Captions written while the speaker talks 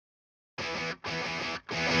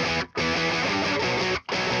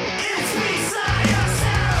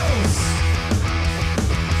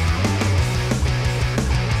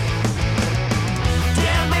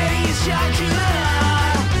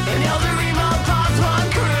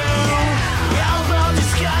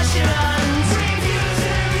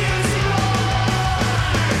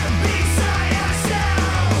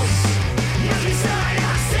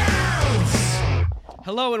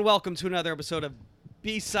Hello and welcome to another episode of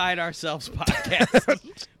Beside Ourselves podcast.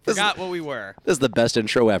 Forgot what we were. This is the best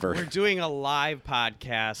intro ever. We're doing a live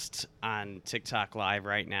podcast on TikTok Live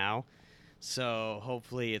right now, so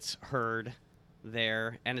hopefully it's heard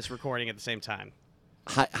there and it's recording at the same time.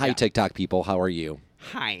 Hi, TikTok people. How are you?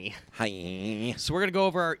 Hi. Hi. So we're going to go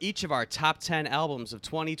over each of our top 10 albums of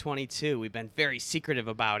 2022. We've been very secretive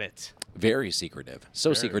about it. Very secretive.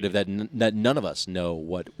 So secretive that none of us know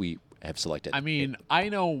what we have selected. I mean, I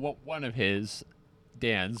know what one of his,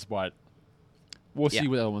 Dan's, but we'll see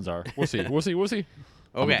what the other ones are. We'll see. We'll see.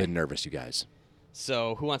 I'm a Okay. bit nervous, you guys.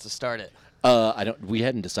 So who wants to start it? We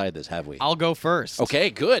hadn't decided this, have we? I'll go first. Okay,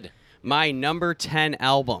 good. My number 10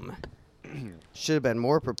 album. Should have been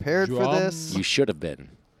more prepared for Drum. this. You should have been.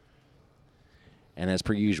 And as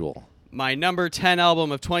per usual. My number 10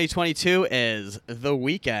 album of 2022 is The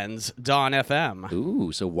Weeknd's Dawn FM.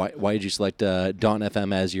 Ooh, so why did you select Dawn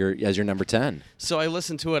FM as your number 10? So I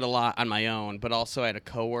listened to it a lot on my own, but also I had a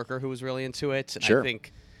coworker who was really into it. Sure. I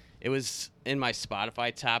think it was in my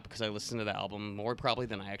Spotify tab because I listened to the album more probably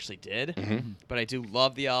than I actually did. Mm-hmm. But I do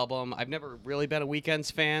love the album. I've never really been a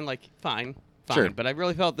Weeknd's fan. Like, fine. Sure. But I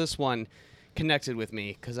really felt this one connected with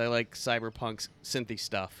me because I like cyberpunk's synthy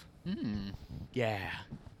stuff. Yeah.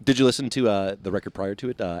 Did you listen to the record prior to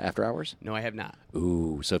it, After Hours? No, I have not.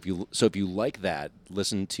 Ooh, so if you like that,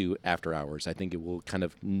 listen to After Hours. I think it will kind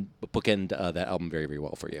of bookend that album very, very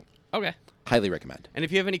well for you. Okay. Highly recommend. And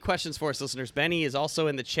if you have any questions for us, listeners, Benny is also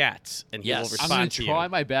in the chat, and he Yes. will I'm respond I'm going to to you. try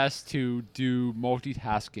my best to do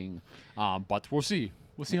multitasking, but we'll see.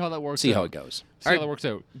 We'll see how that works. See out. how it goes. See All how right. that works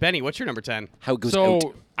out. Benny, what's your number 10? How it goes So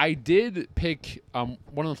out. I did pick one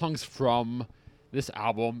of the songs from this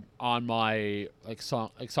album on my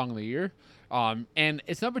song of the year, and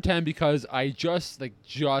it's number 10 because I just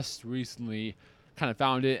recently kind of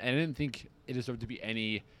found it, and I didn't think it deserved to be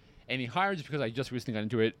any higher just because I just recently got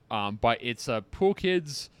into it. But it's Pool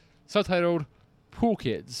Kids, subtitled Pool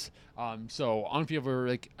Kids. So I don't know if you ever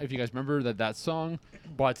if you guys remember that song,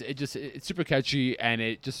 but it's super catchy and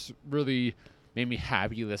it just really made me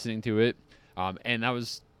happy listening to it. And that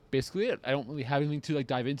was basically it. I don't really have anything to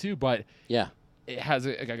dive into, but Yeah. it has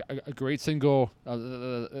a great single.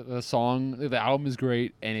 The song, the album is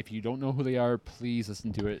great, and if you don't know who they are, please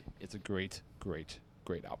listen to it. It's a great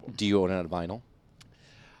album. Do you own it on vinyl?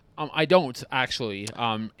 I don't actually.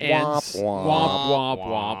 And Womp, womp. womp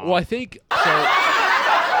womp. Well, I think so.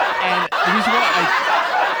 And the reason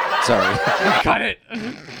why Sorry. cut it.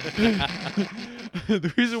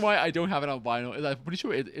 The reason why I don't have it on vinyl is I'm pretty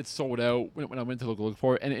sure it's sold out when I went to look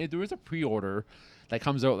for it, and there is a pre-order that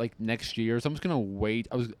comes out next year. So I'm just gonna wait.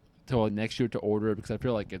 Till next year to order it because I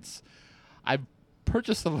feel like I've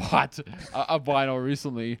purchased a lot of vinyl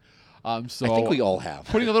recently. So I think we all have.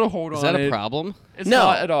 putting a little hold Is on that it. a problem? It's No.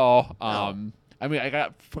 not at all. I mean, I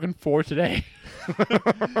got fucking 4 today.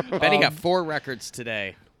 Benny got 4 records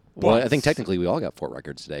today. Well, I But- think technically we all got 4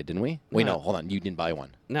 records today, didn't we? Wait, no, hold on. You didn't buy one.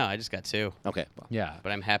 No, I just got 2, Okay. Well. Yeah.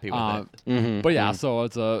 but I'm happy with Um, it. But yeah, so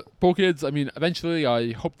it's Pool Kids. I mean, eventually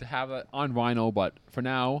I hope to have it on vinyl, but for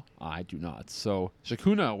now I do not. So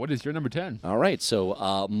Shakuna, what is your number 10? All right.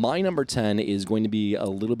 So my number 10 is going to be a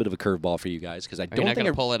little bit of a curveball for you guys because I Are you don't not think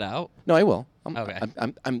going to pull it out? No, I will. Okay.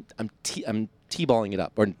 I'm t-balling it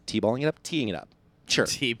up or t-balling it up, teeing it up. Sure.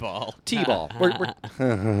 T-ball. T-ball. Is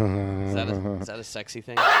that a sexy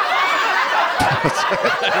thing? I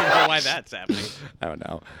don't know why that's happening. I don't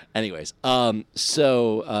know. Anyways,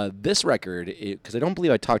 so this record, because I don't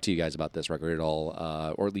believe I talked to you guys about this record at all,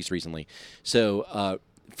 or at least recently. So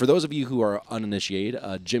for those of you who are uninitiated,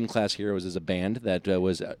 Gym Class Heroes is a band that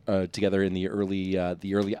was together in the early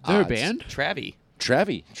They're a odds. band? Travi.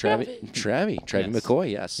 Travi Yes.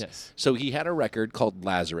 McCoy, yes. Yes. So he had a record called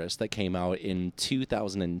Lazarus that came out in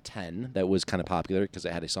 2010 that was kind of popular because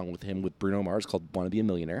it had a song with him with Bruno Mars called "Wanna Be a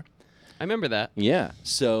Millionaire." I remember that. Yeah.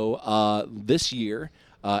 So this year,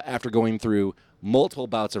 after going through multiple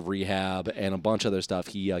bouts of rehab and a bunch of other stuff,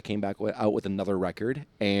 he came back out with another record,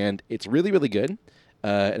 and it's really, really good.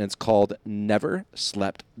 And it's called Never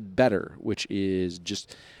Slept Better, which is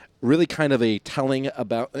just really kind of a telling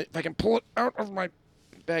about. If I can pull it out of my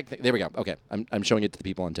bag, there we go. Okay, I'm showing it to the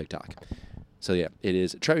people on TikTok. So yeah, it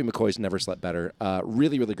is Travis McCoy's Never Slept Better.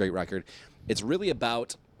 Really, really great record. It's really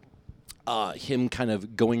about him kind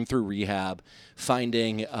of going through rehab,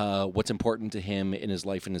 finding what's important to him in his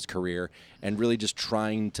life and his career, and really just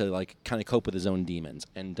trying to kind of cope with his own demons.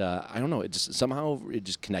 And I don't know, it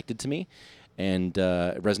just connected to me, and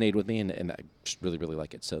it resonated with me, and I just really, really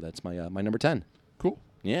like it. So that's my number 10. Cool.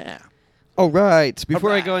 Yeah. All right.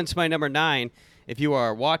 Before I go into my number 9, if you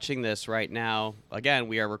are watching this right now, again,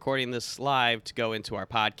 we are recording this live to go into our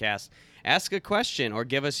podcast. ask a question or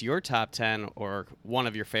give us your top 10 or one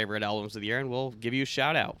of your favorite albums of the year, and we'll give you a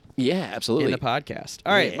shout out Yeah, absolutely. in the podcast.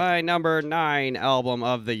 All right, Yeah. my number 9 album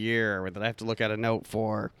of the year that I have to look at a note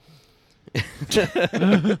for.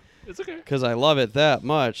 It's okay. Because I love it that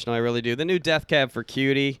much. No, I really do. The new Death Cab for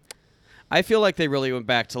Cutie. I feel like they really went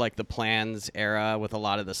back to like the Plans era with a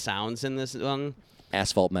lot of the sounds in this one.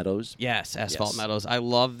 Asphalt Meadows. Yes, Asphalt Yes. Meadows. I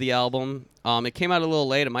love the album. It came out a little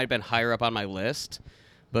late. It might have been higher up on my list,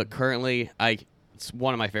 but currently, it's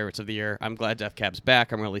one of my favorites of the year. I'm glad Death Cab's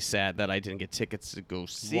back. I'm really sad that I didn't get tickets to go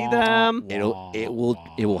see Wah, them. wah. It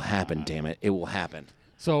will happen. Damn it! It will happen.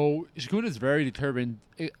 So Shakuna is very determined.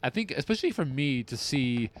 I think, especially for me, to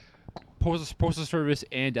see Postal Service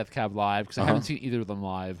and Death Cab live because I haven't seen either of them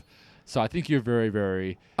live. So I think you're very,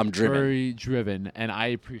 very, I'm driven. very driven, and I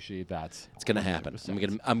appreciate that. It's gonna happen.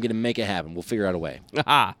 I'm gonna make it happen. We'll figure out a way.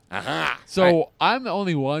 Aha. Aha! So I'm the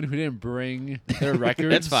only one who didn't bring their records.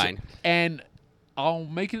 That's fine. And I'll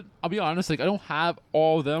be honest, like I don't have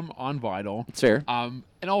all of them on vinyl. It's fair. And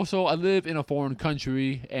also I live in a foreign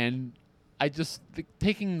country, and I just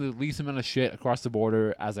taking the least amount of shit across the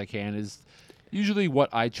border as I can is usually what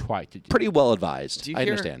I try to do. Pretty well advised. Do you I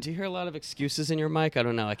hear, understand. Do you hear a lot of excuses in your mic? I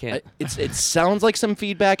don't know. I can't. It sounds like some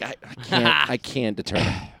feedback. I can't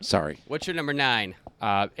determine. Sorry. What's your number 9?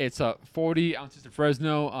 It's a 40 ounces of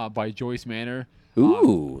Fresno by Joyce Manor.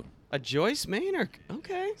 Ooh. A Joyce Maynard.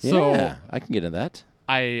 Okay. So- yeah, I can get into that.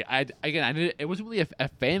 I wasn't really a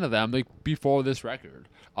fan of them like before this record.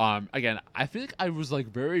 Again, I feel like I was like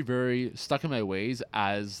very, very stuck in my ways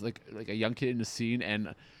as like a young kid in the scene,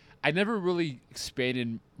 and I never really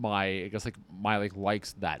expanded my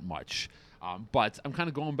likes that much. But I'm kind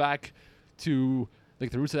of going back to like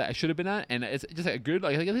the roots that I should have been at, and it's just a good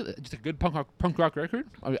just a good punk rock record.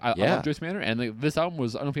 I Yeah. love Joyce Manor, and like this album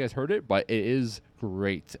was, I don't know if you guys heard it, but it is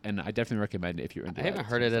great, and I definitely recommend it if you're into I haven't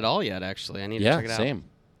heard it at all yet, actually. I need to Yeah, check it out. same.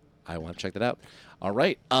 I want to check that out. All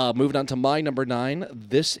right. Moving on to my number 9.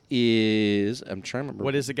 This is. I'm trying to remember.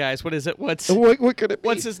 What is it, guys? What is it? What could it be?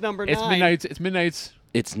 What's his number 9? It's Midnight's.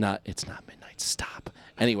 It's not midnight. Stop.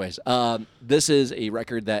 Anyways, this is a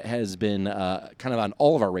record that has been kind of on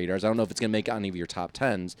all of our radars. I don't know if it's going to make any of your top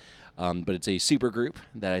 10s, but it's a super group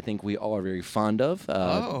that I think we all are very fond of.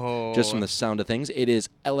 Just from the sound of things. It is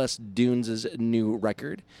L.S. Dunes' new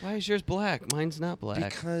record. Why is yours black? Mine's not black.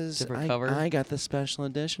 Because Different cover. I got the special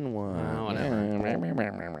edition one. Oh,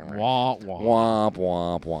 whatever. Wah, wah. Womp,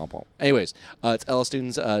 womp, womp, womp. Anyways, it's L.S.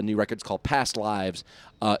 Dunes' new record. It's called Past Lives.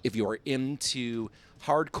 If you are into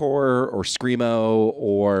hardcore or screamo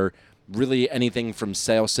or really anything from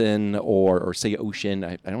Seosin or Seosin,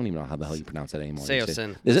 I don't even know how the hell you pronounce that anymore.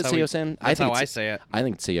 Seosin. Is it That's how we- Seosin? That's how I think say it. I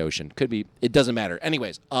think it's Seosin. Could be. It doesn't matter.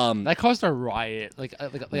 Anyways, That caused a riot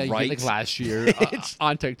Right. last year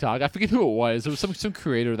on TikTok. I forget who it was. It was some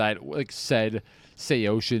creator that like said "say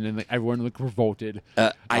ocean" and like everyone like revolted.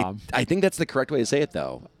 I think that's the correct way to say it,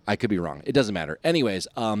 though. I could be wrong. It doesn't matter. Anyways,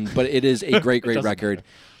 but it is a great doesn't record. matter.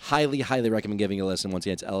 Highly recommend giving it a listen. Once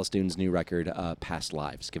again, it's L.S. Dunes' new record, Past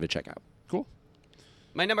Lives. Give it a check out. Cool.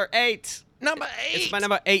 My number 8. Number It's my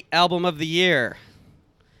number 8 album of the year.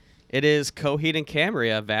 It is Coheed and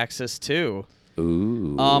Cambria, Vaxis 2.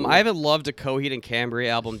 Ooh. I haven't loved a Coheed and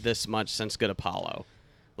Cambria album this much since Good Apollo.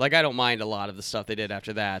 Like, I don't mind a lot of the stuff they did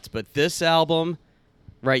after that, but this album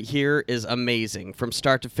right here is amazing. From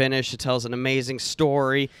start to finish, it tells an amazing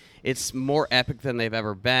story. It's more epic than they've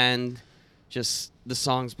ever been. Just, the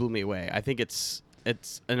songs blew me away. I think it's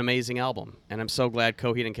an amazing album, and I'm so glad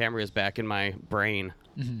Coheed and Cambria is back in my brain.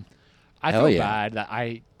 I Hell feel yeah. bad that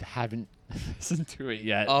I haven't listened to it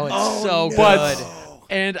yet. Oh, it's so But good.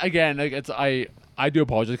 and again, like I do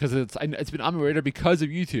apologize because it's been on my radar because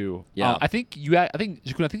of you two. Yeah. I think you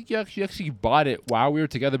actually bought it while we were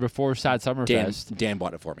together before Sad Summer Fest. Dan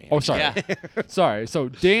bought it for me. Oh, sorry. Yeah. Sorry. So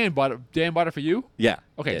Dan bought it for you. Yeah.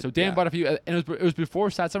 Okay. Did, So Dan yeah. bought it for you, and it was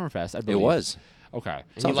before Sad Summer Fest. I believe. It was. Okay. And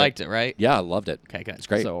you Sounds liked it, right? Yeah, I loved it. Okay, good. It's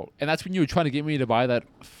great. So, and that's when you were trying to get me to buy that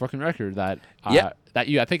fucking record that Yeah. I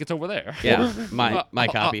think it's over there. Yeah, my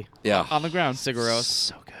copy. Yeah. On the ground. Cigaros.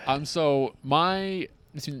 So good. So my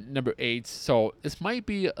this is number 8. So this might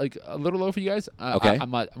be like a little low for you guys. Okay.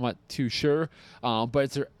 I'm not too sure.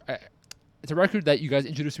 But it's a record that you guys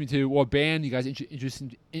introduced me to, or a band you guys introduced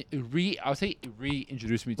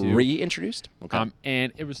reintroduced me to. Reintroduced? Okay.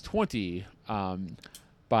 And it was 20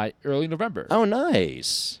 by early November. Oh,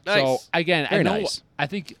 nice. Nice. So again, Very I know. nice. I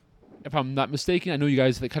think if I'm not mistaken, I know you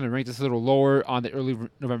guys kind of ranked this a little lower on the early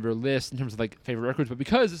November list in terms of like favorite records, but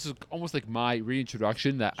because this is almost like my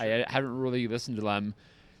reintroduction, that I haven't really listened to them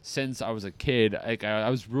since I was a kid. Like I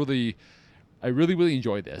really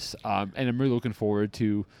enjoyed this, and I'm really looking forward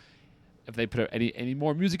to if they put out any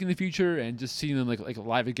more music in the future, and just seeing them like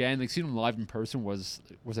live again, like seeing them live in person was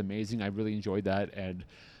amazing. I really enjoyed that, and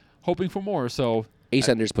hoping for more. So Ace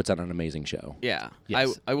Enders puts on an amazing show. Yeah.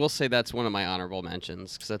 Yes. I will say that's one of my honorable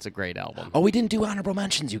mentions because that's a great album. Oh, we didn't do honorable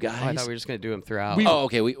mentions, you guys. Oh, I thought we were just going to do them throughout. Oh,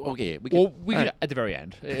 okay. We can. well, we all can right. at the very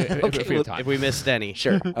end Okay, if we have time. if we missed any.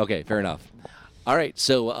 Sure. Okay, fair enough. All right,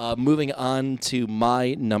 so moving on to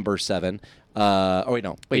my number 7. Oh, wait,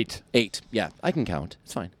 no. Wait. 8. Yeah, I can count.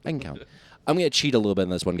 It's fine. I can count. I'm going to cheat a little bit in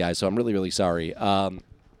this one, guys, so I'm really, really sorry. I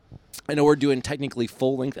know we're doing technically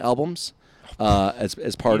full-length albums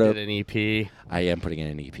as part You of... did an EP. I am putting in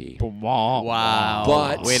an EP. Wow.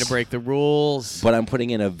 But- Way to break the rules. But I'm putting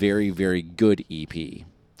in a very, very good EP,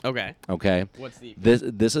 Okay. okay? What's the EP?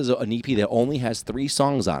 This is an EP that only has 3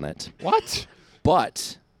 songs on it, What?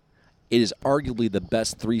 but it is arguably the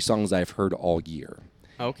best 3 songs I've heard all year.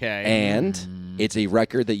 Okay. And it's a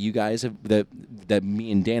record that you guys have that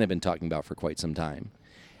me and Dan have been talking about for quite some time,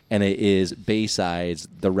 and it is Bayside's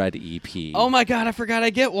The Red EP. oh my God, I forgot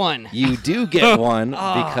I get one. You do get one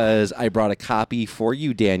because I brought a copy for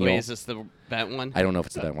you, Daniel. Wait, is this the bent one? I don't know if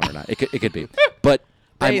it's that one or not. It could be, but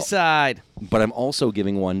Bayside. I'm also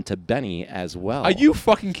giving one to Benny as well. Are you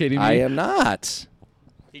fucking kidding me? I am not.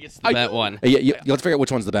 He gets the Are bent you- one. Let's figure out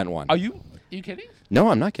which one's the bent one. Are you kidding? No,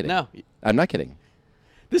 I'm not kidding. No. I'm not kidding.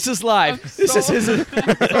 This is live. This is his. so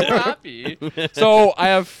happy. So I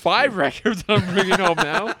have 5 records that I'm bringing home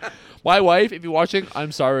now. My wife, if you're watching,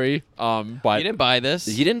 I'm sorry, but You didn't buy this.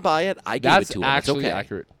 You didn't buy it. I gave that's it to him. actually It's okay.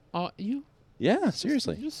 accurate. You, Yeah,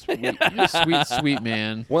 seriously. you're sweet. You're sweet, sweet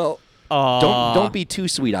man. Well, don't be too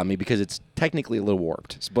sweet on me because it's technically a little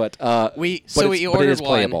warped. But We but so it's- we but it ordered is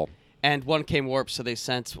playable. one, and one came warped, so they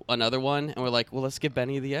sent another one, and we're like, well, let's give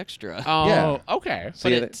Benny the extra. Oh, Yeah. okay. So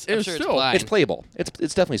but yeah, it's, it I'm was sure still- it's fine. It's playable. It's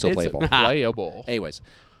definitely still It's playable. playable. Anyways,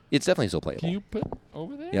 it's definitely still playable. Can you put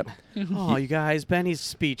over there? Yep. Oh, you guys, Benny's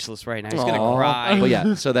speechless right now. He's gonna Aw. cry. But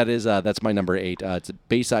yeah, so that's my number 8. It's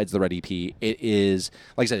Bayside's The Red EP. It is,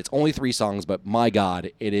 like I said, it's only 3 songs, but my God,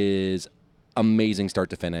 it is amazing start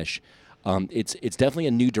to finish. It's definitely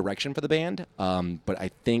a new direction for the band, but I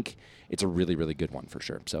think it's a really, really good one for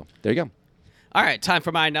sure. So there you go. All right, time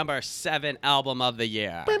for my number 7 album of the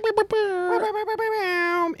year.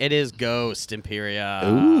 It is Ghost Imperia.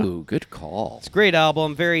 Ooh, good call. It's a great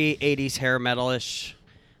album, very 80s hair metal-ish,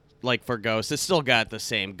 like for Ghost. It's still got the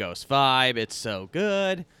same Ghost vibe. It's so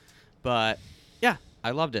good, but yeah,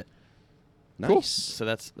 I loved it. Nice. So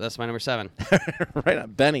that's my number 7. Right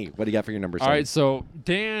on. Benny, what do you got for your number 7? All right, so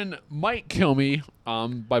Dan might kill me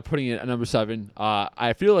by putting it at number 7.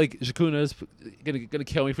 I feel like Shakuna is gonna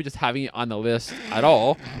kill me for just having it on the list at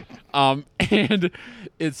all. And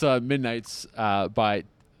it's Midnights by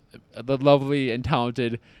the lovely and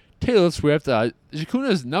talented Taylor Swift.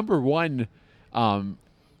 Shakuna's number 1.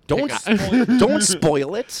 Don't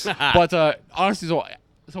spoil it. But honestly,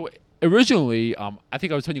 so originally, I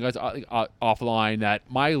think I was telling you guys offline that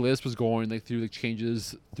my list was going through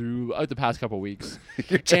changes through the past couple of weeks.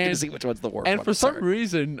 You're checking to And- see which one's the worst And one. for some Sorry.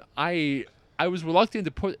 reason, I was reluctant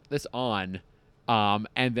to put this on,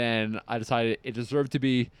 and then I decided it deserved to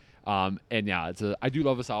be. And yeah, I do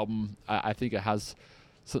love this album. I think it has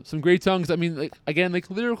some great songs. I mean,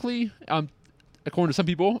 lyrically, according to some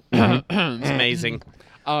people, It's amazing.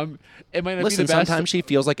 it might not Listen, be the best. sometimes she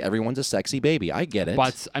feels like everyone's a sexy baby. I get it.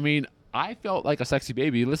 But I mean, I felt like a sexy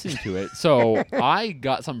baby listening to it, so I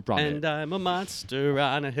got something from And it. I'm a monster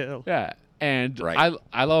on a hill. Yeah, and Right.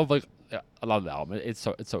 I love I love the album. It's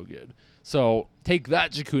so good. So take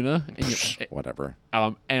that, Jakuna, Whatever.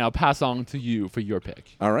 and I'll pass on to you for your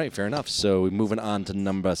pick. All right, fair enough. So moving on to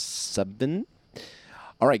number 7.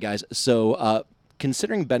 All right, guys. So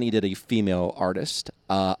considering Benny did a female artist,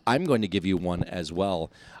 I'm going to give you one as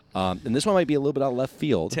well. And this one might be a little bit out of left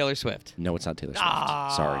field. Taylor Swift. No, it's not Taylor Swift.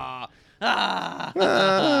 Sorry. Ah.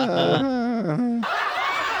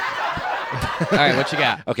 All right, what you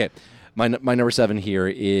got? Okay. My number 7 here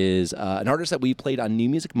is an artist that we played on New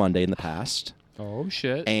Music Monday in the past. Oh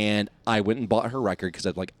shit! And I went and bought her record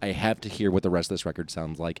because I have to hear what the rest of this record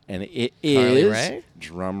sounds like. And it Carly is... Rae?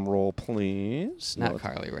 Drum roll, please. Not No,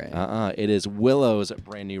 Carly Rae. It is Willow's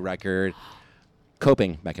brand new record,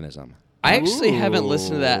 Coping Mechanism. I actually haven't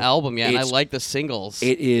listened to that Ooh. album yet, and I It's- like the singles.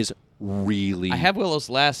 It is really... I have Willow's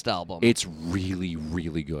last album. It's really,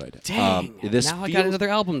 really good. Dang. This now I got feels- another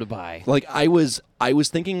album to buy. Like I was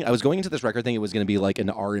thinking, I was going into this record thinking it was going to be like an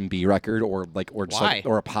R&B record or just Why?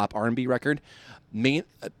 or a pop R&B record.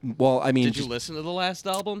 Well, I mean, Did you just- listen to the last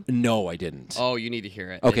album? No, I didn't. Oh, you need to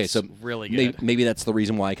hear it. Okay, It's so really good. Maybe that's the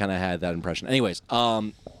reason why I kind of had that impression. Anyways,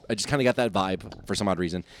 I just kind of got that vibe for some odd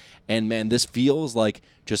reason, and man, this feels like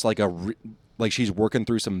just like like she's working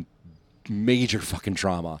through some major fucking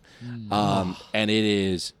trauma, and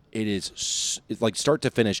it's like start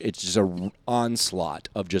to finish. It's just a onslaught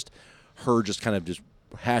of just her just kind of just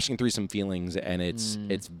hashing through some feelings, and it's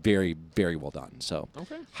very, very well done. So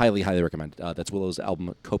Okay. highly recommend. That's Willow's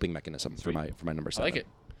album Coping Mechanism for my number I 7. like it.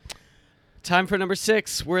 Time for number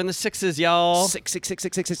 6. We're in the 6s, y'all. 6.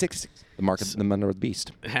 The mark of the number of the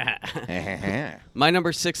beast. My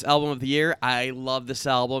number 6 album of the year. I love this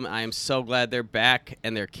album. I am so glad they're back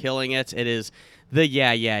and they're killing it. It is the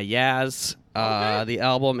Yeah Yeah Yeahs. The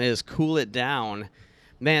album is Cool It Down.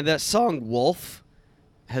 Man, that song Wolf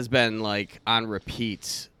has been like on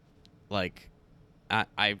repeat. Like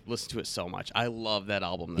I listened to it so much. I love that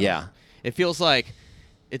album though. Yeah. It feels like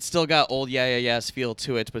it's still got old Yeah Yeah Yeahs feel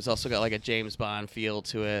to it, but it's also got like a James Bond feel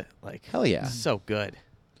to it. Like Hell yeah. so good.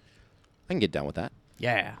 I can get down with that.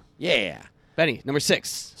 Yeah. Yeah. Benny, number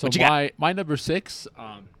 6. So what you got? my number 6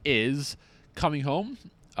 is Coming Home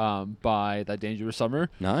by That Dangerous Summer.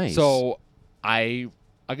 Nice. So I'm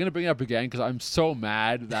gonna bring it up again because I'm so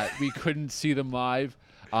mad that we couldn't see them live.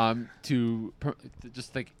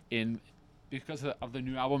 Just like because of the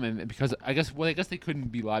new album and because I guess they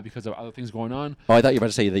couldn't be live because of other things going on. Oh, I thought you were about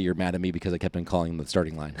to say that you're mad at me because I kept on calling the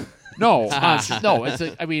starting line. No, no. It's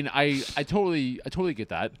like, I mean, I totally get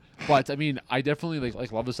that, but I mean, I definitely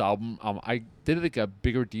like love this album. I did like a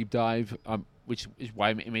bigger deep dive, which is why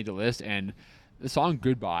it made the list. And the song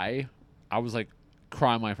 "Goodbye," I was like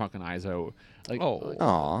crying my fucking eyes out. Like,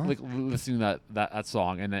 Aw. like listening to that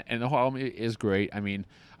song, and the whole album is great. I mean,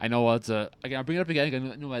 I know it's again. I'll bring it up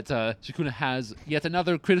again. I know that Shakuna has yet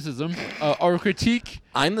another criticism or critique.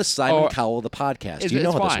 I'm the Simon Cowell of the podcast. You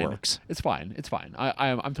know how fine. this works. It's fine. It's fine.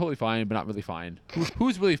 I'm totally fine, but not really fine.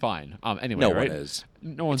 Who's really fine? Anyway, No right? one is.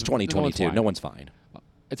 No one's. It's 2022. fine. No one's fine.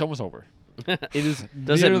 It's almost over. It is. Doesn't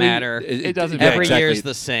literally- matter. It doesn't Yeah, matter. Every exactly. year's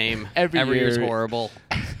the same. Every year's year- horrible.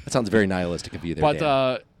 That sounds very nihilistic of you there, But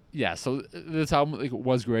Dan. yeah. So this album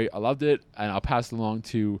was great. I loved it, and I'll pass it along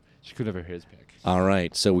to Shakuna for his pick. All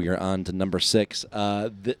right, so we are on to number 6.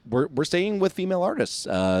 We're staying with female artists,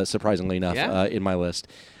 surprisingly enough, Yeah. in my list.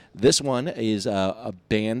 This one is a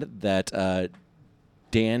band that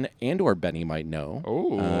Dan and or Benny might know.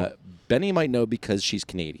 Oh. Benny might know because she's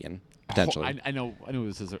Canadian, potentially. I know who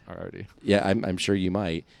this is already. Yeah, I'm sure you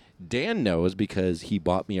might. Dan knows because he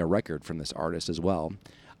bought me a record from this artist as well.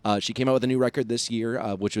 She came out with a new record this year,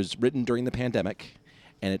 which was written during the pandemic,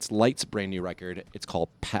 and it's Light's brand new record. It's called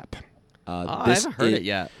Pep. I haven't heard it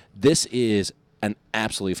yet. This is an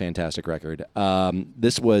absolutely fantastic record.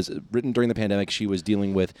 This was written during the pandemic. She was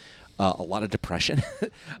dealing with a lot of depression,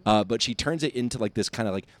 but she turns it into like this kind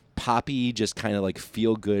of like poppy, just kind of like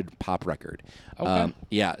feel good pop record. Okay.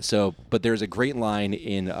 Yeah. So, but there's a great line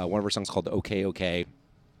in one of her songs called "Okay, Okay,"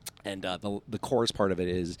 and the chorus part of it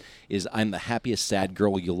is "I'm the happiest sad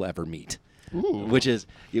girl you'll ever meet." Ooh. Which is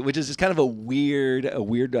just kind of a weird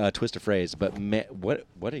twist of phrase, but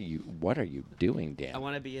what are you doing, Dan? I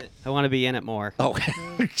want to be in it more. Oh,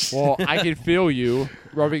 Well, I can feel you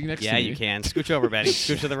rubbing next Yeah, to me. you can. Scooch over, Betty.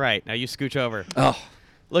 Scooch to the right. Now you scooch over. oh!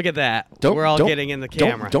 Look at that. Don't, We're all don't- getting in the don't-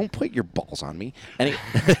 camera. Don't put your balls on me.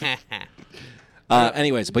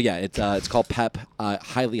 Anyways, but yeah, it's called Pep.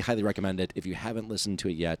 Highly recommend it. If you haven't listened to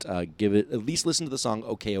it yet, give it at least listen to the song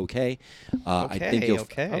 "Okay, Okay." I think you'll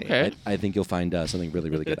Okay. I think you'll find something really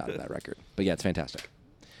good out of that record. But yeah, it's fantastic.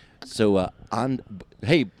 So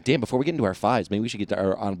hey Dan, before we get into our 5s, maybe we should get to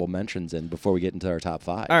our honorable mentions in before we get into our top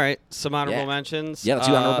 5. All right. Some honorable Yeah. mentions. Yeah, let's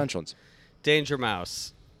do honorable mentions. Danger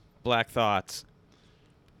Mouse, Black Thoughts,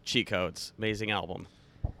 Cheat Codes, amazing album,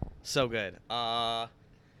 so good.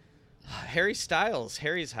 Harry Styles,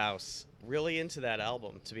 Harry's House, really into that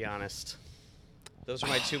album, to be honest. Those are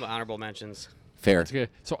my 2 honorable mentions. Fair. Okay,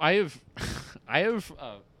 so I have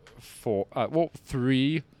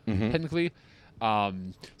 3 Mm-hmm. technically.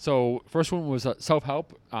 So first one was Self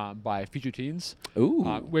Help by Future Teens. Ooh.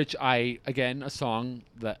 Which a song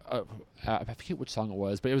that I forget which song it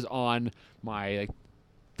was, but it was on my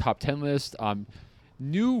top 10 list.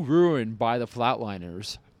 New Ruin by the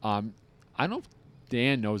Flatliners. I don't know if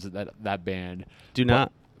Dan knows that band. Do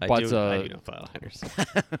not. I but, do know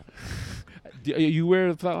Flatliners. Are you aware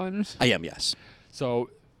of the Flatliners? I am, yes. So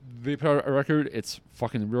they put out a record. It's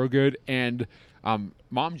fucking real good. And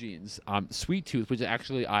Mom Jeans, Sweet Tooth, which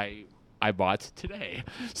actually I bought today.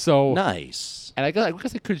 So Nice. and I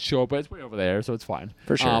guess I could show it, but it's way over there, so it's fine.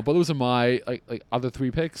 For sure. But those are my like other 3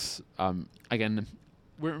 picks. Again,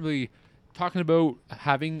 we weren't really talking about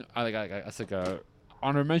having like a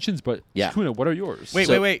honor mentions, but Yeah. Shakuna, what are yours? Wait,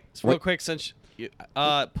 So- wait. Real what- quick, since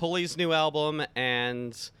Pulley's new album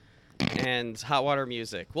and and Hot Water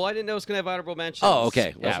Music. Well, I didn't know it was going to have honorable mentions. Oh, okay. I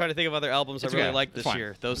was Yeah. trying to think of other albums It's I really okay. liked It's this fine.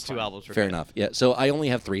 year. Those It's two fine. albums were Fair good. enough. Yeah. So I only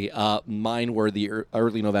have 3. Mine were the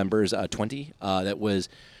early November's 20. That was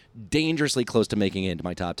dangerously close to making it into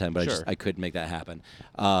my top 10, but Sure. I couldn't make that happen.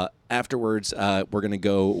 Afterwards, we're gonna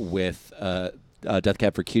go with Death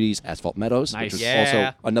Cab for Cuties, Asphalt Meadows, Nice. which was Yeah.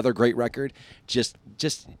 also another great record. Just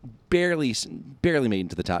barely made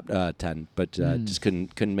into the top 10, but just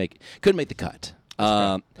couldn't make the cut.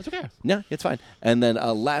 That's okay. No, it's fine. And then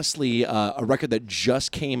lastly, a record that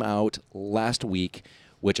just came out last week,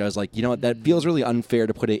 which I was like, you know what, that feels really unfair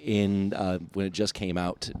to put it in when it just came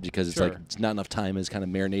out because it's like Sure. it's not enough time as kind of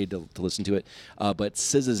marinade to listen to it. But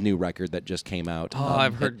SZA's new record that just came out. Oh,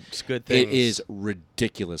 I've heard good things. It is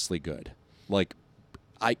ridiculously good. Like,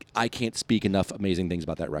 I can't speak enough amazing things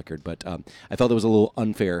about that record, but I felt it was a little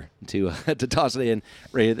unfair to to toss it in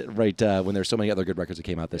right when there's so many other good records that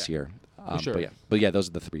came out this year. sure. But yeah, those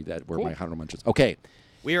are the 3 that were Cool. my honorable mentions. Okay,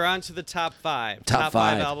 We are on to the top 5. Top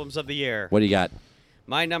 5 5. albums of the year. what do you got?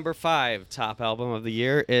 My number 5 top album of the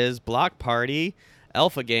year is Block Party,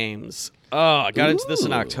 Alpha Games. Oh, I got into this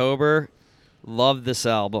in Ooh. October. Love this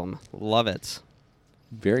album. Love it.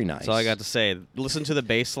 Very nice. That's all I got to say. Listen to the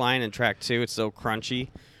bass line in track 2. It's so crunchy.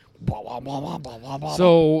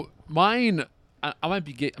 So mine, I might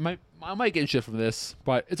be I might get shit from this,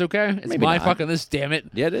 but it's okay. It's Maybe my not. fucking list, damn it.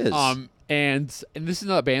 Yeah, it is. And this is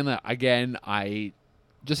another band that I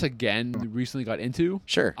recently got into.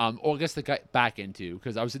 Sure. Or I guess I got back into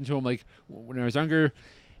because I was into them like when I was younger,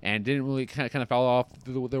 and didn't really kind of fell off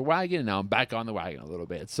the wagon. And now I'm back on the wagon a little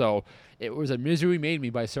bit. So it was a Misery Made Me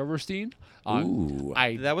by Silverstein. Ooh.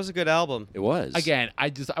 That was a good album. It was. Again,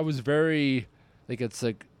 I was very it's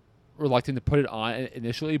reluctant to put it on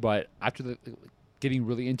initially, but after getting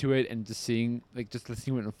really into it and just seeing just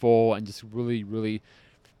listening to it in full and just really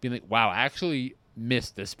being like, wow, I actually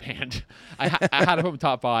missed this band. I had it from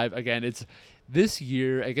top 5. Again, it's this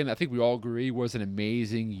year. Again, I think we all agree was an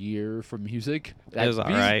amazing year for music. It was all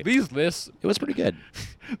right. These lists, It was pretty good.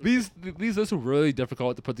 these lists were really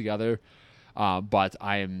difficult to put together. But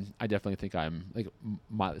I definitely think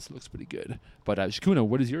my list looks pretty good. But Shakuna,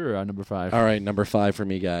 what is your number 5? All right, number 5 for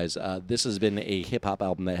me, guys. This has been a hip hop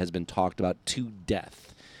album that has been talked about to death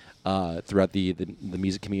throughout the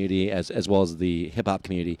music community as well as the hip hop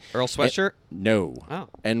community. Earl Sweatshirt? No. Oh.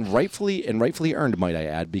 And rightfully earned, might I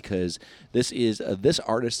add, because this is this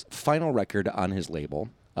artist's final record on his label,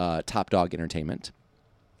 Top Dog Entertainment.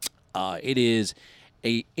 It is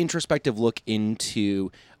a introspective look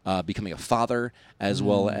into becoming a father, as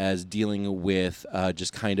well as dealing with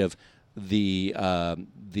just kind of the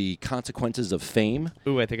consequences of fame.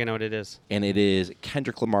 Ooh, I think I know what it is. And it is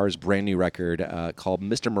Kendrick Lamar's brand new record called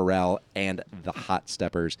Mr. Morale and the Hot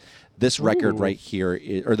Steppers. This record right here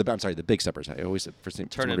is, the Big Steppers. I always for some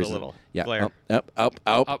Turn it a reason. little. Yeah, Glare. up.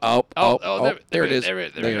 There it is. there we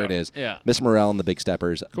There go. it is. Yeah. Mr. Morale and the Big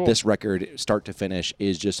Steppers. Cool. This record, start to finish,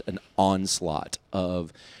 is just an onslaught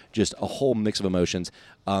of just a whole mix of emotions.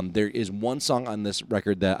 There is one song on this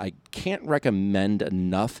record that I can't recommend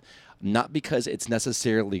enough. Not because it's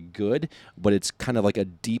necessarily good, but it's kind of like a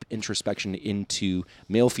deep introspection into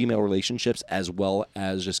male-female relationships as well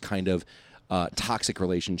as just kind of toxic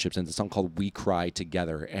relationships. And it's a song called We Cry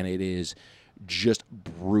Together, and it is just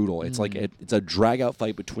brutal. It's like it's a drag-out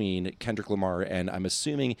fight between Kendrick Lamar and, I'm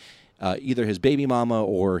assuming, either his baby mama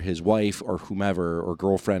or his wife or whomever or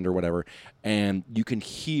girlfriend or whatever. And you can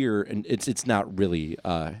hear, and it's not really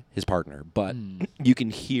his partner, but you can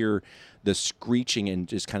hear the screeching and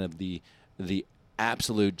just kind of the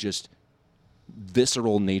absolute just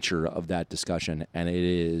visceral nature of that discussion, and it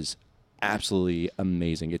is absolutely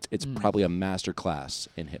amazing. It's probably a master class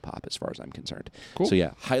in hip hop as far as I'm concerned. Cool. So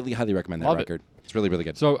yeah, highly recommend that Love it. record. It's really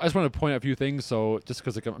good. So I just want to point out a few things. So just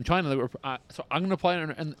because I'm trying to, so I'm gonna play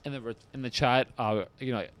it in the chat. On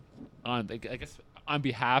I guess on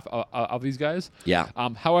behalf of these guys. Yeah.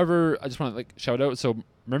 However, I just want to shout out. So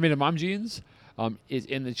Mermaid and Mom Jeans is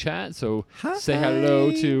in the chat. So say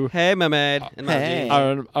hello to Hey, Mehmed. And Hey.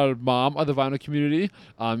 Margie. our mom of the vinyl community.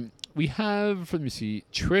 We have, let me see,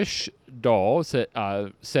 Trish Doll said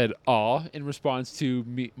 "aw" in response to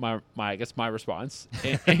my response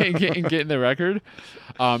in getting the record.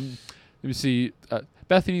 Let me see.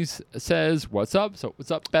 Bethany says, "What's up?" So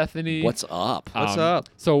what's up, Bethany? What's up? What's up?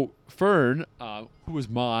 So Fern, who was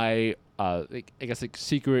my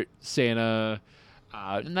secret Santa,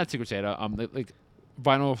 not secret Santa,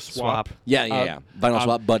 vinyl swap. Yeah. Vinyl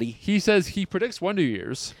swap, buddy. He says he predicts Wonder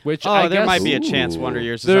Years, which Oh, I there guess might be a Ooh. chance Wonder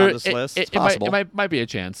Years is there- on this list. It possible. might be a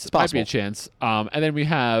chance. It's Might be a possible. chance. And then we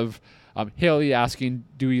have Haley asking,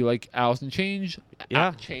 do we like Alice in Change?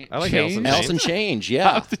 Yeah, I like Alice in Alice in Change, yeah.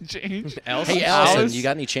 Alice in Change. Hey, Allison, you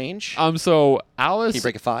got any change? So Alice Can you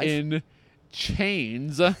break a 5? in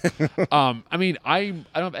Chains. I mean, I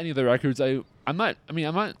don't have any of the records. I'm not I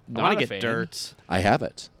want a to get fan. Dirt. I have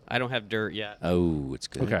it. I don't have Dirt yet. Oh, it's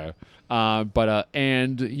good. Okay.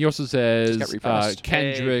 And he also Just says got refreshed.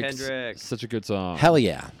 Kendrick's Hey, Kendrick. such a good song. Hell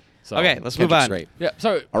yeah. So, Okay, let's move Kendrick's on. great. Yeah.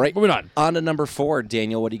 Sorry. All right. Moving on. On to number 4,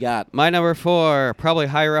 Daniel. What do you got? My number 4, probably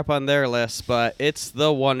higher up on their list, but it's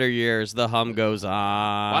the Wonder Years. The Hum Goes On.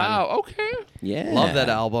 Wow. Okay. Yeah. Love that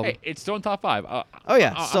album. Hey, it's still in top 5. Oh,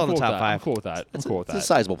 yeah, I'm still in the cool with top that. 5. I'm cool with that. I'm It's cool with a that.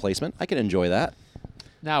 sizable placement. I can enjoy that.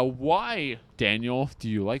 Now, why, Daniel, do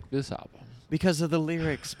you like this album? Because of the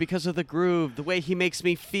lyrics, because of the groove, the way he makes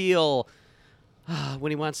me feel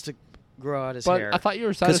when he wants to grow out his But hair. I thought you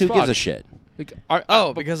were sad Because as who fuck. gives a shit? Like,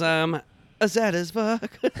 Because I'm sad as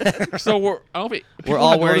fuck. so I don't know if We're people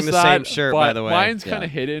all have wearing noticed the same that, shirt, but by the way. Mine's Yeah. kind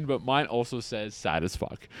of hidden, but mine also says sad as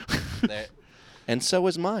fuck. And so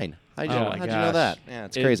is mine. How'd you Oh know my that? gosh. Yeah,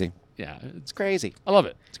 it's It- crazy. Yeah, It's crazy. I love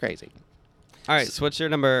it. It's crazy. All right, so what's your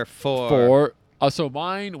number 4? 4. So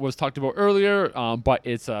mine was talked about earlier, but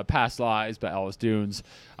it's Past Lives by Alice Dunes.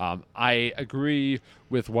 I agree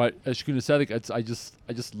with what Shakuna said. Like, I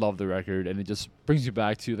just love the record, and it just brings you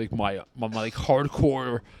back to like my like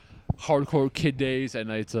hardcore kid days,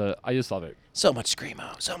 and I just love it. So much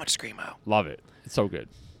screamo. So much screamo. Love it. It's so good.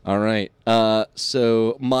 All right.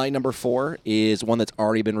 So my number 4 is one that's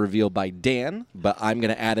already been revealed by Dan, but I'm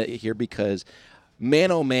going to add it here because,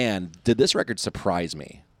 man, oh man, did this record surprise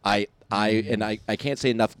me. I can't say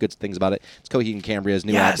enough good things about it. It's Coheed and Cambria's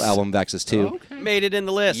new Yes! album, Vexus 2. Made it in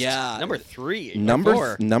the list. Yeah. Number 3. Number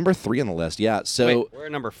 4. number 3 on the list. Yeah. So, Wait, we're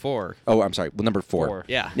at number 4. oh, I'm sorry. Well, number 4. 4.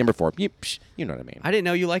 Yeah. Number 4. You know what I mean. I didn't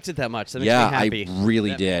know you liked it that much. That makes Yeah, me happy. I really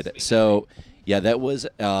That did. makes me So, yeah, that was.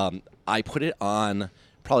 I put it on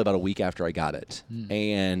probably about a week after I got it,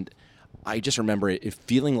 and I just remember it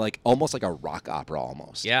feeling like almost like a rock opera,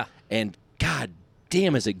 almost. Yeah. And god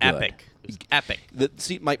damn, is it good? Epic. It was epic.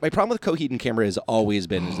 See, my problem with Coheed and Cambria has always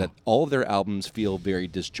been is that all of their albums feel very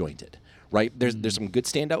disjointed, right? There's some good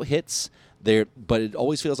standout hits there, but it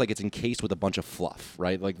always feels like it's encased with a bunch of fluff,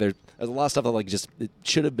 right? Like there's a lot of stuff that like just it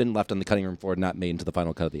should have been left on the cutting room floor, not made into the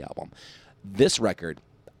final cut of the album. This record,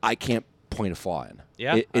 I can't point a flaw in.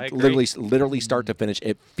 Yeah, it I agree. literally start to finish,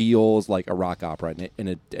 it feels like a rock opera, and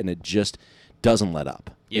it just doesn't let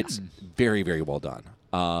up. Yeah. It's very, very well done.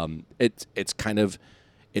 It's kind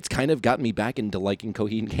of gotten me back into liking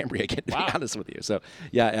Coheed and Cambria again, to Wow. be honest with you. So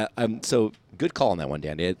yeah, so good call on that one,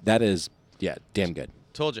 Dan. That is damn good.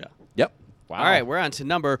 Told you. Yep. Wow. All right, we're on to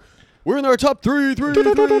number. We're in our top 3.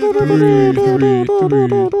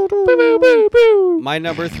 My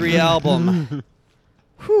number 3 album.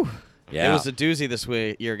 Whew. Yeah. It was a doozy this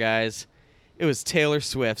year, guys. It was Taylor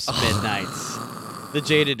Swift's Midnights, the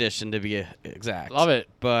Jade edition to be exact. Love it.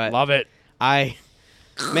 But Love it.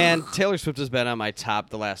 Man, Taylor Swift has been on my top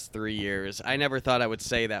the last 3 years. I never thought I would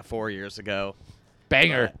say that 4 years ago.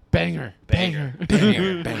 Banger. Banger. Banger.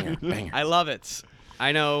 banger. I love it.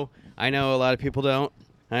 I know a lot of people don't.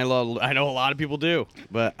 I know a lot of people do,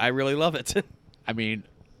 but I really love it. I mean,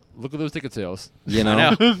 look at those ticket sales. You know,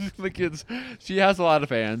 I know. The kids. She has a lot of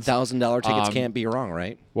fans. $1,000 tickets Um, can't be wrong,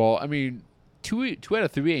 right? Well, I mean, two out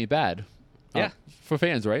of 3 ain't bad. Yeah. For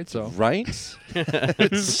fans, right? So. Right. All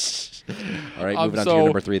right, moving on to so- your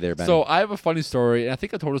number 3 there, Ben. So I have a funny story, and I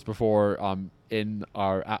think I told this before in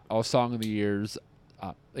our song of the years,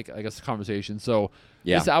 I guess conversation. So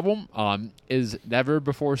Yeah. this album is never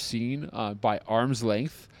before seen by Arm's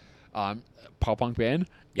Length, pop punk band,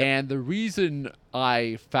 and the reason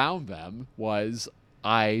I found them was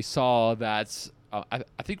I saw that I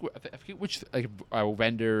forget which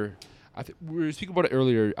vendor. I think we were speaking about it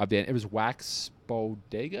earlier, Dan. It was Wax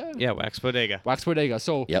Bodega. Yeah, Wax Bodega. Wax Bodega.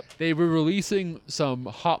 So Yep. they were releasing some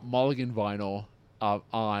Hot Mulligan vinyl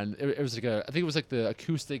on. It was like I think it was like the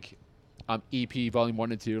acoustic EP Volume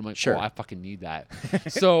 1 and 2. I'm like, Sure. oh, I fucking need that.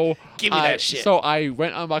 So Give me that shit. So I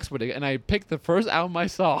went on Wax Bodega and I picked the first album I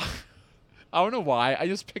saw. I don't know why. I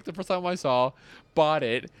just picked the first album I saw, bought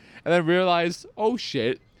it, and then realized, oh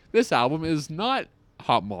shit, this album is not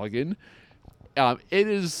Hot Mulligan. It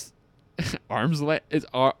is Arm's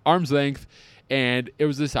Length, and it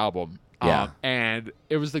was this album. Yeah. And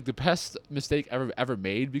it was like the best mistake ever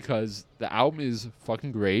made because the album is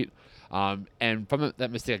fucking great. And from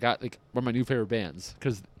that mistake, I got like one of my new favorite bands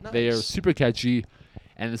because they are Nice. super catchy,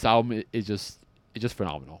 and this album is just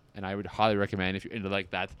phenomenal. And I would highly recommend if you're into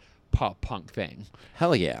like that pop punk thing.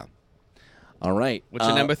 Hell yeah. All right. What's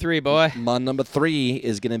your number 3, boy? My number 3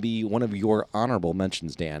 is going to be one of your honorable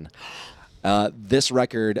mentions, Dan. This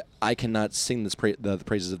record, I cannot sing the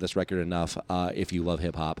praises of this record enough. If you love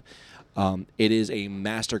hip hop, it is a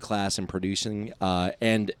masterclass in producing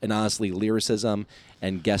and honestly lyricism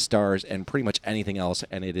and guest stars and pretty much anything else.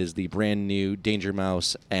 And it is the brand new Danger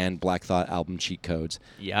Mouse and Black Thought album Cheat Codes.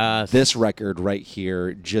 Yes. This record right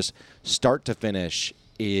here, just start to finish,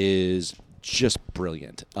 is just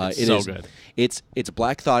brilliant. It's so good. It's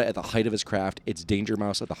Black Thought at the height of his craft. It's Danger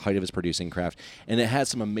Mouse at the height of his producing craft, and it has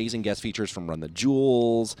some amazing guest features from Run the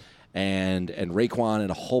Jewels and Raekwon and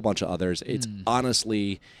a whole bunch of others. It's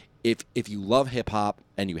honestly, if you love hip hop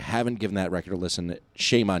and you haven't given that record a listen,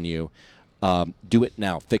 shame on you. Do it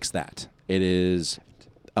now. Fix that. It is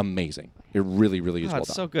amazing. It really, really is Oh, well it's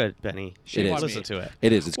done. so good, Benny. It is. Listen to it.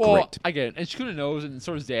 It is. It's Well, great. I get it. And Shakuna knows, and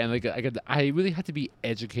so does Dan. Like, I really had to be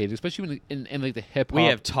educated, especially in like the hip hop. We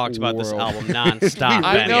have talked about this world. album nonstop.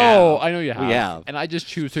 I Benny. know you have. We have. And I just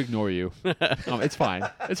choose to ignore you. It's fine.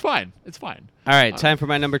 It's fine. It's fine. All right, time for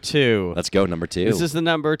my number 2. Let's go, number 2. This is the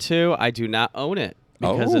number 2. I do not own it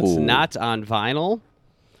because it's Oh. not on vinyl.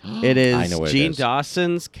 It is I know what it Gene is.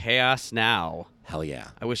 Dawson's Chaos Now. Hell yeah.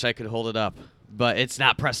 I wish I could hold it up, but it's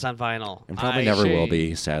not pressed on vinyl. And probably I- never will shame.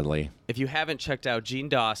 be, sadly. If you haven't checked out Gene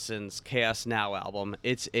Dawson's Chaos Now album,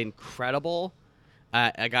 it's incredible.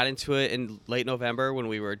 I got into it in late November when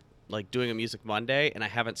we were like doing a Music Monday, and I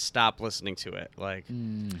haven't stopped listening to it. Like,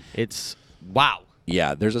 it's wow.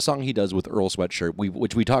 Yeah, there's a song he does with Earl Sweatshirt,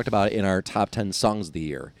 which we talked about in our top 10 songs of the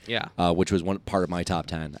year. Yeah. Which was one part of my top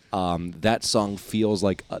 10. That song feels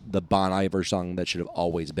like the Bon Iver song that should have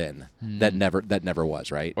always been. That never was,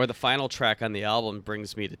 right? Or the final track on the album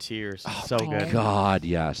brings me to tears. So good. God,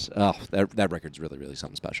 yes. Oh, that record's really, really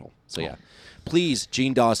something special. So yeah, please,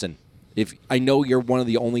 Gene Dawson. If I know you're one of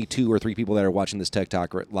the only 2 or 3 people that are watching this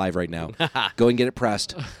TikTok live right now, go and get it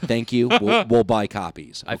pressed. Thank you. We'll buy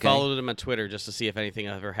copies. I okay? followed him on Twitter just to see if anything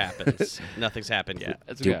ever happens. Nothing's happened yet.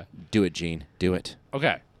 That's Do, okay. do it, Gene. Do it.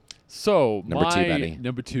 Okay. So Number two, my Benny.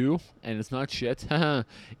 number 2, and it's not shit.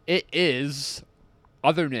 It is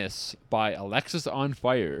Otherness by Alexis on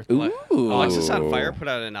Fire. Ooh. Alexis on Fire put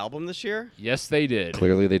out an album this year. Yes, they did.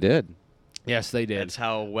 Clearly, they did. Yes, they did. That's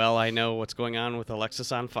how well I know what's going on with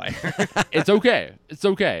Alexis on Fire. It's okay. It's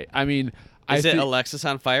okay. I mean, Is it think Alexis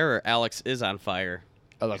on Fire or Alex is on fire?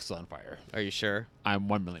 Alexis on Fire. Are you sure? I'm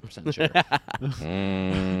 1,000,000% sure.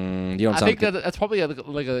 You don't I sound think good. that's probably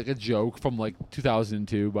like a joke from like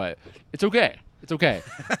 2002, but it's okay. It's okay.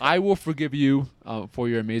 I will forgive you for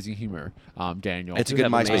your amazing humor, Daniel. It's a You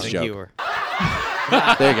good have MySpace amazing joke. humor.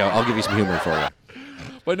 There you go. I'll give you some humor for you.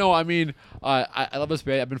 But no, I mean, I love this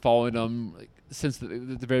band. I've been following them like, since the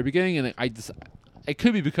very beginning, and it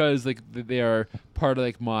could be because like they are part of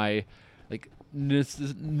like my like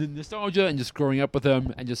nostalgia and just growing up with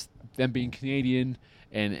them and just them being Canadian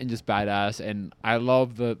and just badass. And I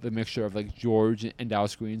love the mixture of like George and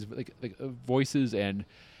Dallas Green's voices, and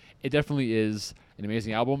it definitely is an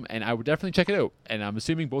amazing album. And I would definitely check it out. And I'm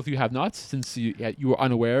assuming both of you have not, since you were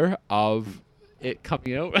unaware of it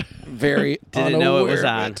coming out. Very Didn't know it was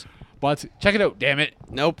unaware of on. it. But check it out, damn it.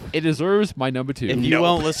 Nope. It deserves my number 2. If you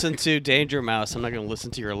won't listen to Danger Mouse, I'm not going to listen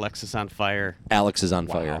to your Alexis on Fire. Alex is on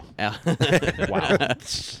fire. Wow. Do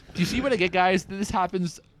you see what I get, guys? This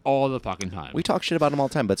happens all the fucking time. We talk shit about him all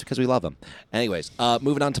the time, but it's because we love him. Anyways,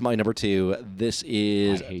 moving on to my number 2. This I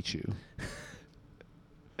is hate you.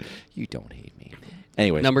 you don't hate me.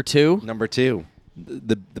 Anyways, Number 2. number 2,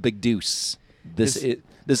 the Big Deuce. This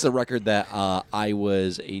is a record that I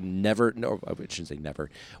was I shouldn't say never,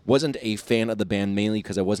 wasn't a fan of the band, mainly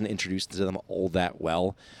because I wasn't introduced to them all that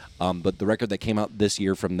well. But the record that came out this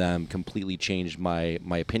year from them completely changed my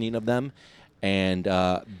opinion of them, and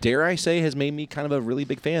dare I say, has made me kind of a really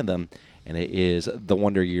big fan of them. And it is The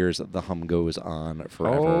Wonder Years. The Hum Goes On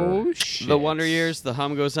Forever. Oh, shit. The Wonder Years, The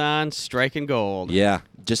Hum Goes On, Striking Gold. Yeah,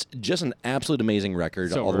 just an absolute amazing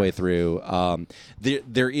record all the Silver. way through.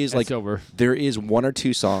 There is That's like silver. there is 1 or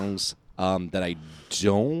 2 songs that I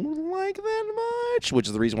don't like that much, which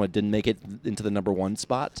is the reason why it didn't make it into the number 1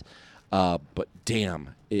 spot. But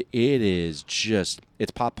damn, it is just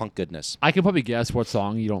it's pop punk goodness. I can probably guess what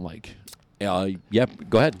song you don't like. Yeah,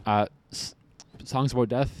 go ahead. Songs About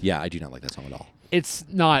Death. Yeah, I do not like that song at all. It's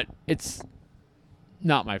not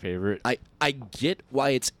my favorite. I get why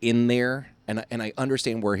it's in there, and I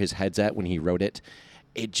understand where his head's at when he wrote it.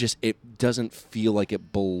 It doesn't feel like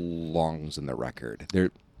it belongs in the record.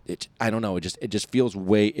 I don't know. It just feels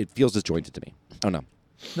disjointed to me. I don't know.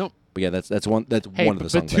 Nope. But yeah, that's one of the But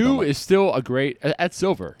songs. I don't 2 like. is still a great at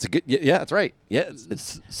silver. It's a good. Yeah, that's right. Yeah,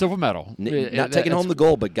 it's Silver medal. not taking home the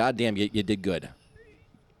gold, but goddamn, you did good.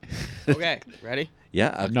 Okay, ready?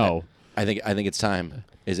 Yeah. No. I think it's time.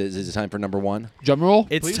 Is it time for number one? Drum roll.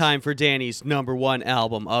 It's please. time for Danny's #1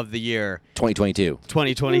 album of the year, 2022.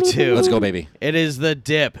 2022. Let's go, baby. It is The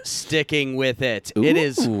Dip, sticking with it. It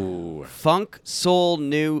is Ooh. funk soul,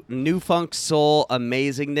 new funk soul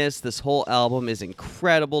amazingness. This whole album is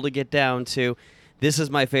incredible to get down to. This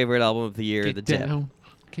is my favorite album of the year, Get The Dip. down.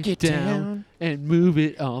 Get down and move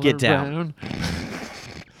it all Get down. around.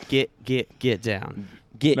 Get down.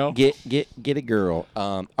 Get No. it, girl.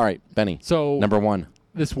 All right, Benny. So Number one.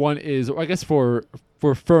 this one is, I guess, for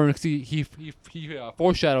Fern. 'Cause he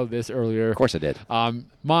foreshadowed this earlier. Of course I did.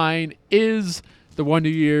 Mine is the Wonder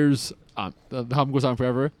Years. The hum goes on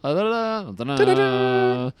forever.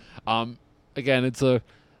 Again, it's a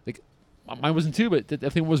like mine wasn't two, but I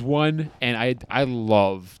think it was one, and I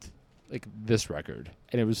loved like this record,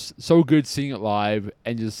 and it was so good seeing it live,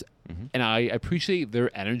 and just and I appreciate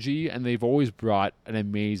their energy, and they've always brought an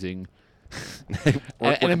amazing. We're an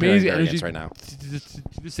comparing amazing variants energy right now.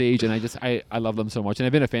 to the stage, and I love them so much, and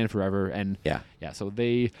I've been a fan forever, and Yeah. so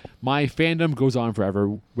my fandom goes on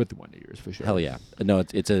forever with the Wonder Years for sure. Hell yeah. No,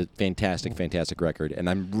 it's a fantastic record, and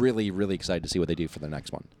I'm really, really excited to see what they do for the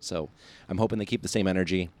next one. So I'm hoping they keep the same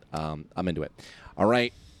energy. I'm into it. All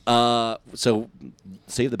right. So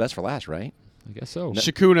save the best for last, right? I guess so.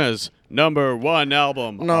 Shakuna's #1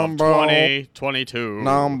 album of 2022.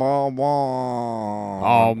 Number one.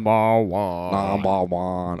 Number one. Number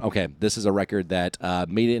one. Okay, this is a record that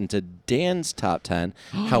made it into Dan's top 10.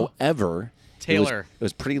 However, Taylor. it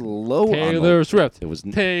was pretty low on Taylor the, Swift. It was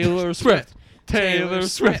Taylor Swift. Taylor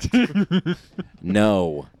Swift.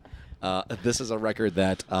 No. This is a record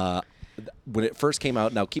that when it first came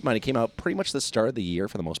out, now keep in mind it came out pretty much the start of the year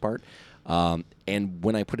for the most part. And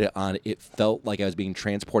when I put it on, it felt like I was being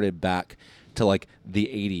transported back to like the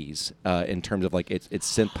 80s in terms of like its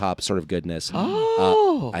synth pop sort of goodness.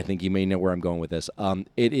 I think you may know where I'm going with this.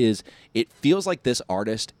 It feels like this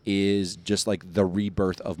artist is just like the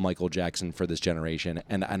rebirth of Michael Jackson for this generation.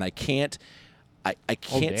 And I can't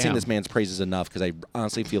sing damn. this man's praises enough because I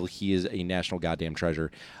honestly feel he is a national goddamn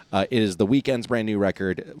treasure. It is The Weeknd's brand new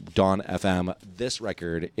record, Dawn FM. This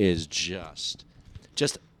record is just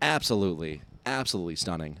absolutely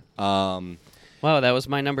stunning. Wow, that was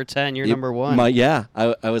my number 10. You're It- number 1. I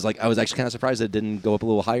was actually kind of surprised that it didn't go up a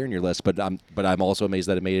little higher in your list, but I'm also amazed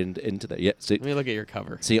that it made it into the See, Let me look at your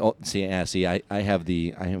cover. I have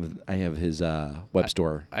his web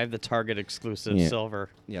store. I have the Target exclusive Yeah. silver.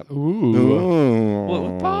 Yep.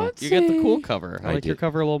 Ooh. You get the cool cover. I like your do.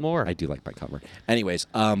 cover a little more. I do like my cover. Anyways,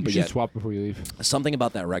 You but should yeah, swap before you leave. something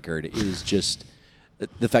about that record is just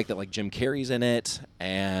the fact that like Jim Carrey's in it,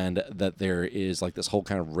 and that there is like this whole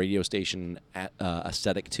kind of radio station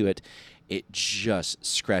aesthetic to it. It just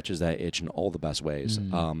scratches that itch in all the best ways.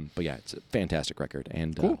 But yeah, it's a fantastic record,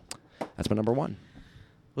 and Cool. that's my number one.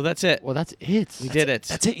 Well, that's it. Well, that's it. We did it.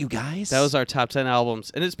 That's it, you guys. That was our top 10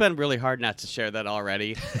 albums. And it's been really hard not to share that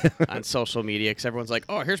already on social media because everyone's like,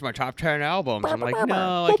 oh, here's my top 10 albums. I'm like,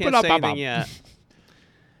 no, I can't say anything yet.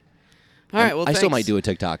 All right, well, I still thanks. might do a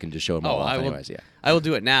TikTok and just show them all off. I will, Anyways, yeah. I will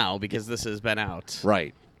do it now because this has been out.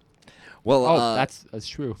 Right. Well, Oh, that's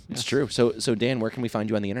true. it's true. So Dan, where can we find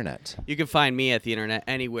you on the internet? You can find me at the internet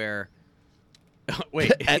anywhere.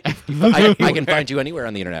 Wait. I can find you anywhere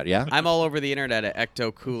on the internet. Yeah. I'm all over the internet at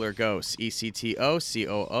Ecto Cooler Ghost.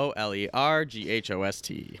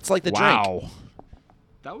 ECTOCOOLERGHOST. It's like the drink. Wow.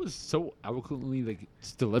 That was so eloquently like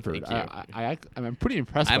delivered. Thank you. I'm pretty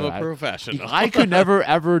impressed. I'm by a that. professional. I could never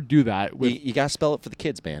ever do that. With You gotta spell it for the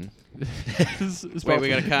kids, man. Wait, we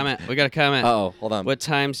got a comment. We got a comment. Oh, hold on. What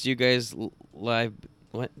times do you guys live?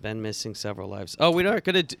 What? Been missing several lives. Oh, we're not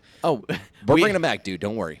gonna. Oh, we're bringing them back, dude.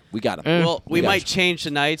 Don't worry. We got them. Well, we got might you. change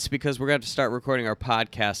the nights because we're going to start recording our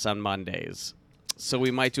podcasts on Mondays. So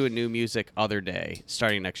we might do a new music other day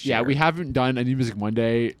starting next year. yeah, we haven't done a new music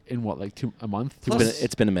Monday in what, like a month?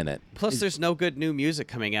 It's been a minute. Plus, there's no good new music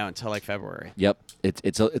coming out until like February. Yep.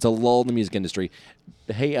 It's a lull in the music industry.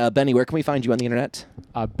 Hey, Benny, where can we find you on the internet?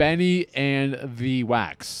 Benny and the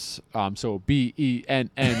Wax. So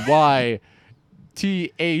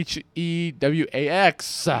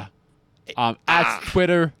BENNYTHEWAX. At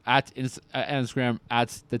Twitter, at Instagram,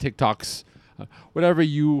 at the TikToks, whatever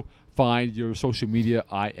you find your social media,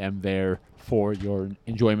 I am there for your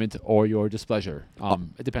enjoyment or your displeasure.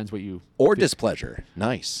 It depends what you. Or displeasure.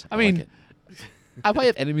 Nice. I like mean, it. I probably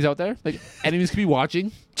have enemies out there. Like enemies could be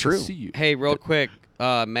watching. True. See you. Hey, real quick,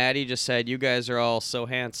 Maddie just said you guys are all so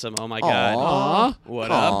handsome. Oh my God. Aw.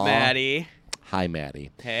 What Aw. up, Maddie? Hi, Maddie.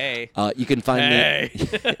 Hey. You can find Hey. me.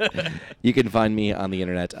 You can find me on the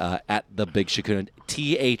internet at the Big Shakuna.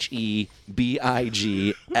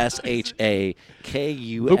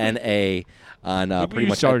 TheBigShakuna on pretty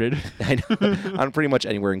much started. I know, on pretty much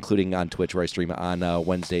anywhere, including on Twitch, where I stream on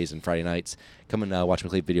Wednesdays and Friday nights. Come and watch me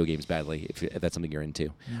play video games badly if that's something you're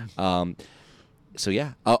into. So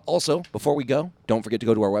yeah. Also, before we go, don't forget to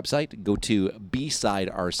go to our website. Go to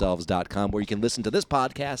bsideourselves.com, where you can listen to this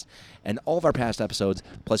podcast and all of our past episodes.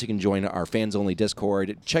 Plus, you can join our fans-only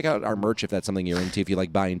Discord. Check out our merch if that's something you're into, if you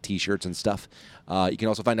like buying T-shirts and stuff. You can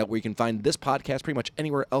also find out where you can find this podcast pretty much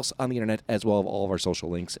anywhere else on the internet, as well as all of our social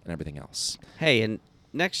links and everything else. Hey, and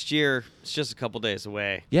next year, it's just a couple days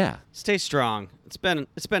away. Yeah. Stay strong. It's been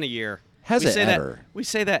a year. Has we it say ever? We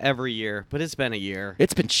say that every year, but it's been a year.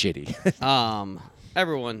 It's been shitty.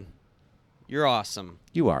 Everyone, you're awesome.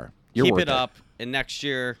 You are. You're Keep worth it up, and next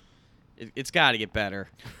year, it's got to get better.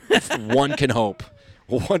 One can hope.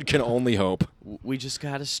 One can only hope. We just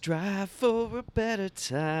got to strive for a better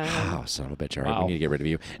time. Oh, son of a bitch. All right, Wow. we need to get rid of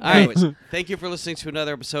you. All right. Thank you for listening to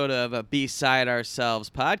another episode of Beside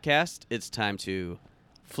Ourselves podcast. It's time to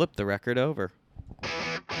flip the record over.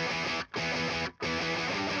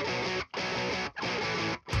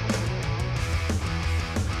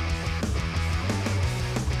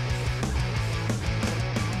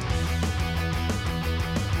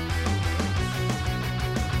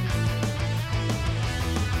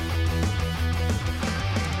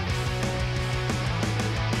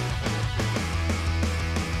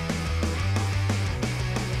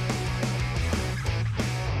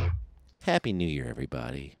 Happy New Year,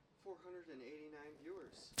 everybody. 489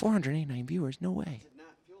 viewers. 489 viewers? No way. Did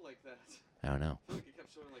not feel like that. I don't know. I feel like it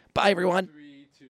kept showing like Bye, everyone. 3